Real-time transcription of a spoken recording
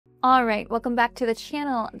All right, welcome back to the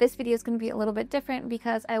channel. This video is going to be a little bit different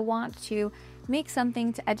because I want to make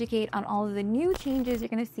something to educate on all of the new changes you're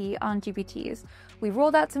going to see on GPTease. We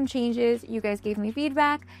rolled out some changes, you guys gave me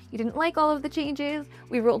feedback, you didn't like all of the changes,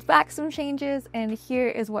 we rolled back some changes, and here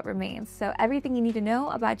is what remains. So everything you need to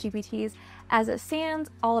know about GPTease as it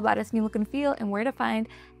stands, all about its new look and feel, and where to find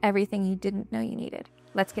everything you didn't know you needed.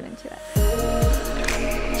 Let's get into it.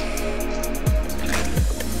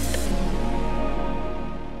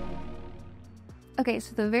 Okay,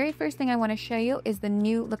 so the very first thing I want to show you is the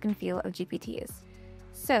new look and feel of GPTease.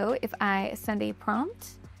 So if I send a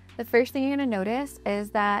prompt, the first thing you're going to notice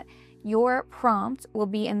is that your prompt will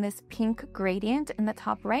be in this pink gradient in the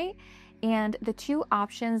top right, and the two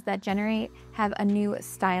options that generate have a new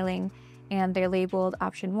styling, and they're labeled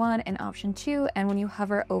option 1 and option 2, and when you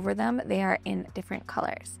hover over them, they are in different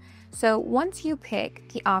colors. So once you pick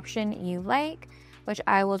the option you like, which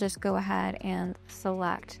I will just go ahead and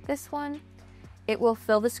select this one, it will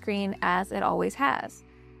fill the screen as it always has.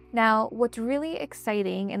 Now, what's really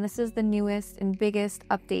exciting, and this is the newest and biggest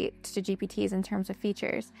update to GPTease in terms of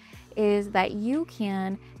features, is that you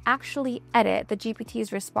can actually edit the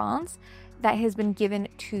GPTease response that has been given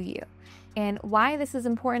to you. And why this is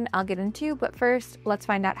important, I'll get into, but first, let's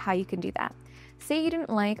find out how you can do that. Say you didn't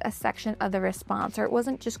like a section of the response, or it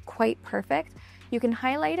wasn't just quite perfect, you can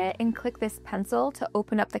highlight it and click this pencil to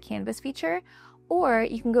open up the Canvas feature, or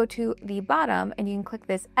you can go to the bottom and you can click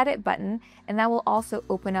this edit button, and that will also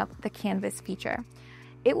open up the Canvas feature.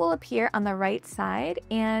 It will appear on the right side,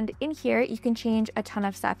 and in here you can change a ton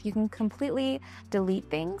of stuff. You can completely delete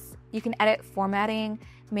things. You can edit formatting,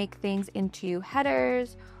 make things into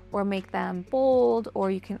headers, or make them bold,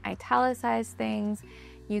 or you can italicize things.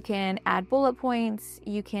 You can add bullet points,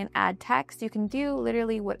 you can add text, you can do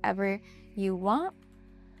literally whatever you want.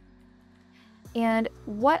 And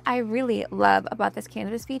what I really love about this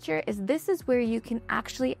Canvas feature is this is where you can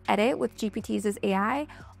actually edit with GPTease's AI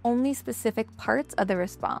only specific parts of the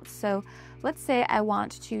response. So let's say I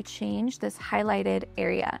want to change this highlighted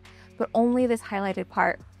area, but only this highlighted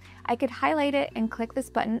part. I could highlight it and click this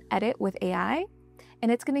button, Edit with AI, and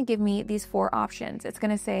it's going to give me these 4 options. It's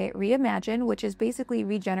going to say Reimagine, which is basically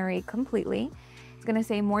regenerate completely. It's going to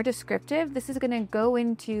say more descriptive. This is going to go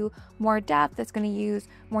into more depth. It's going to use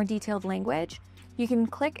more detailed language. You can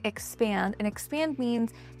click expand, and expand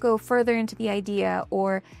means go further into the idea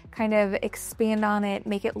or kind of expand on it,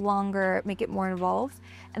 make it longer, make it more involved.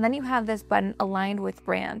 And then you have this button aligned with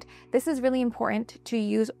brand. This is really important to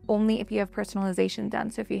use only if you have personalization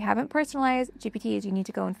done. So if you haven't personalized GPTease, you need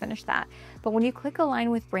to go and finish that. But when you click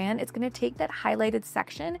align with brand, it's going to take that highlighted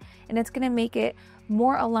section and it's going to make it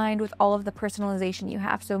more aligned with all of the personalization you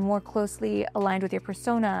have. So more closely aligned with your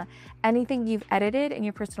persona. Anything you've edited in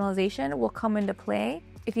your personalization will come into play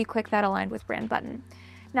if you click that align with brand button.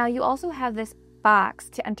 Now you also have this box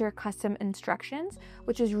to enter custom instructions,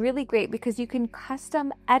 which is really great because you can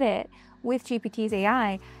custom edit with GPTease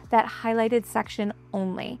AI that highlighted section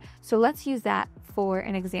only. So let's use that for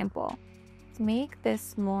an example. Let's make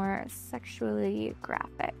this more sexually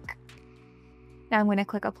graphic. Now I'm going to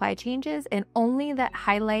click apply changes, and only that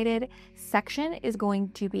highlighted section is going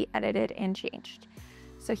to be edited and changed.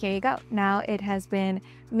 So here you go. Now it has been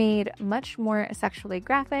made much more sexually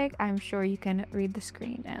graphic. I'm sure you can read the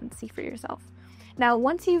screen and see for yourself. Now,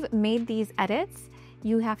 once you've made these edits,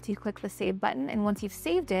 you have to click the save button. And once you've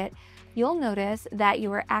saved it, you'll notice that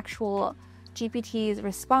your actual GPTease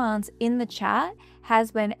response in the chat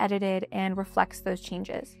has been edited and reflects those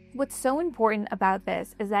changes. What's so important about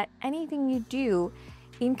this is that anything you do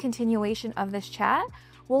in continuation of this chat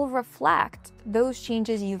will reflect those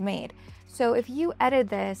changes you've made. So if you edit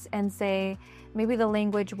this and say, maybe the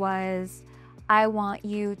language was, I want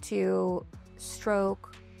you to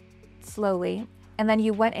stroke slowly, and then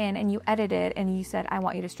you went in and you edited and you said, I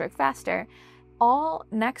want you to stroke faster, all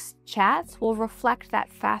next chats will reflect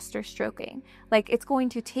that faster stroking. Like it's going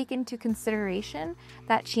to take into consideration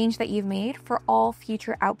that change that you've made for all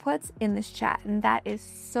future outputs in this chat. And that is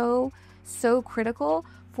so critical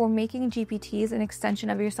for making GPTease an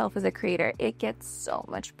extension of yourself as a creator. It gets so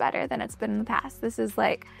much better than it's been in the past. This is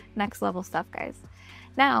like next level stuff, guys.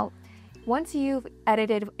 Now, once you've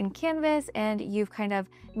edited in Canvas and you've kind of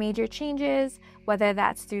made your changes, whether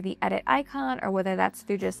that's through the edit icon or whether that's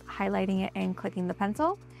through just highlighting it and clicking the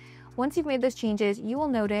pencil, once you've made those changes, you will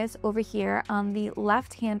notice over here on the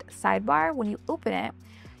left-hand sidebar, when you open it,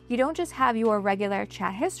 you don't just have your regular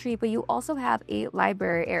chat history, but you also have a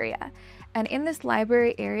library area. And in this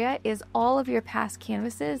library area is all of your past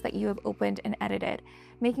canvases that you have opened and edited,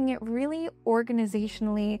 making it really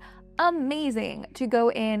organizationally amazing to go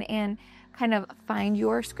in and kind of find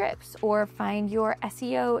your scripts or find your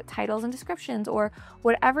SEO titles and descriptions or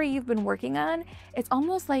whatever you've been working on. It's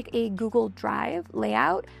almost like a Google Drive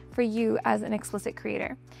layout for you as an explicit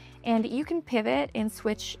creator. And you can pivot and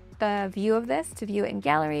switch the view of this to view it in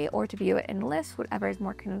gallery or to view it in list, whatever is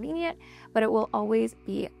more convenient, but it will always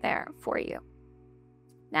be there for you.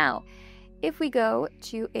 Now, if we go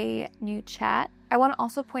to a new chat, I want to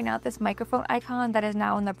also point out this microphone icon that is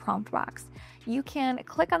now in the prompt box. You can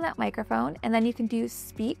click on that microphone and then you can do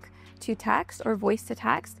speak to text or voice to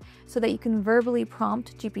text so that you can verbally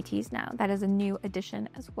prompt GPTs now. That is a new addition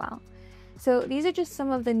as well. So these are just some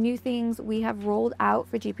of the new things we have rolled out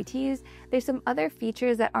for GPTs. There's some other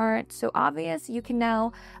features that aren't so obvious. You can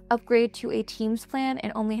now upgrade to a Teams plan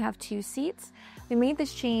and only have 2 seats. We made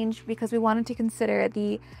this change because we wanted to consider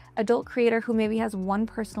the adult creator who maybe has 1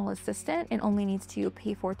 personal assistant and only needs to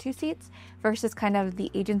pay for 2 seats versus kind of the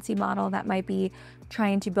agency model that might be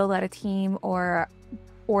trying to build out a team or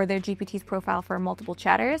their GPT's profile for multiple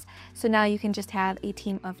chatters. So now you can just have a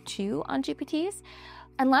team of 2 on GPTs.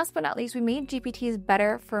 And last but not least, we made GPTs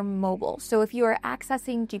better for mobile. So if you are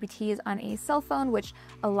accessing GPTs on a cell phone, which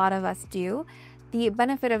a lot of us do, the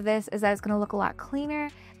benefit of this is that it's going to look a lot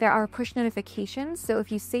cleaner. There are push notifications. So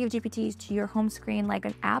if you save GPTs to your home screen like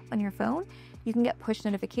an app on your phone, you can get push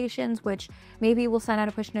notifications, which maybe will send out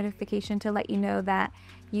a push notification to let you know that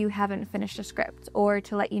you haven't finished a script or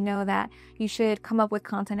to let you know that you should come up with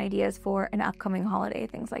content ideas for an upcoming holiday,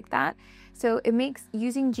 things like that. So it makes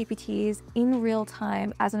using GPTs in real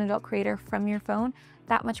time as an adult creator from your phone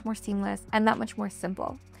that much more seamless and that much more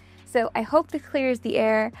simple. So I hope this clears the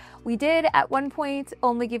air. We did at one point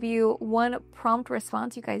only give you 1 prompt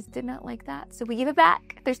response. You guys did not like that, so we gave it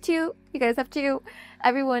back. There's 2. You guys have 2.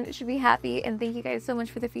 Everyone should be happy, and thank you guys so much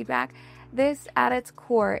for the feedback. This at its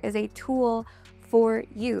core is a tool for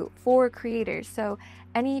you, for creators. So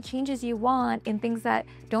any changes you want in things that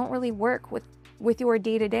don't really work with your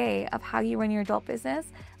day-to-day of how you run your adult business,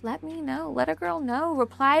 let me know. Let a girl know.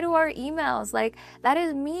 Reply to our emails. Like, that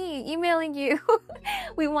is me emailing you.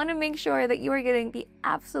 We want to make sure that you are getting the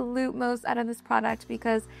absolute most out of this product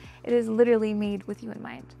because it is literally made with you in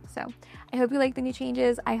mind. So I hope you like the new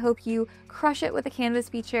changes. I hope you crush it with the Canvas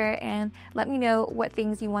feature and let me know what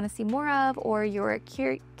things you want to see more of or you're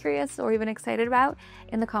curious or even excited about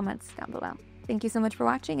in the comments down below. Thank you so much for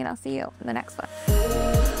watching, and I'll see you in the next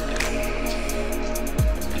one.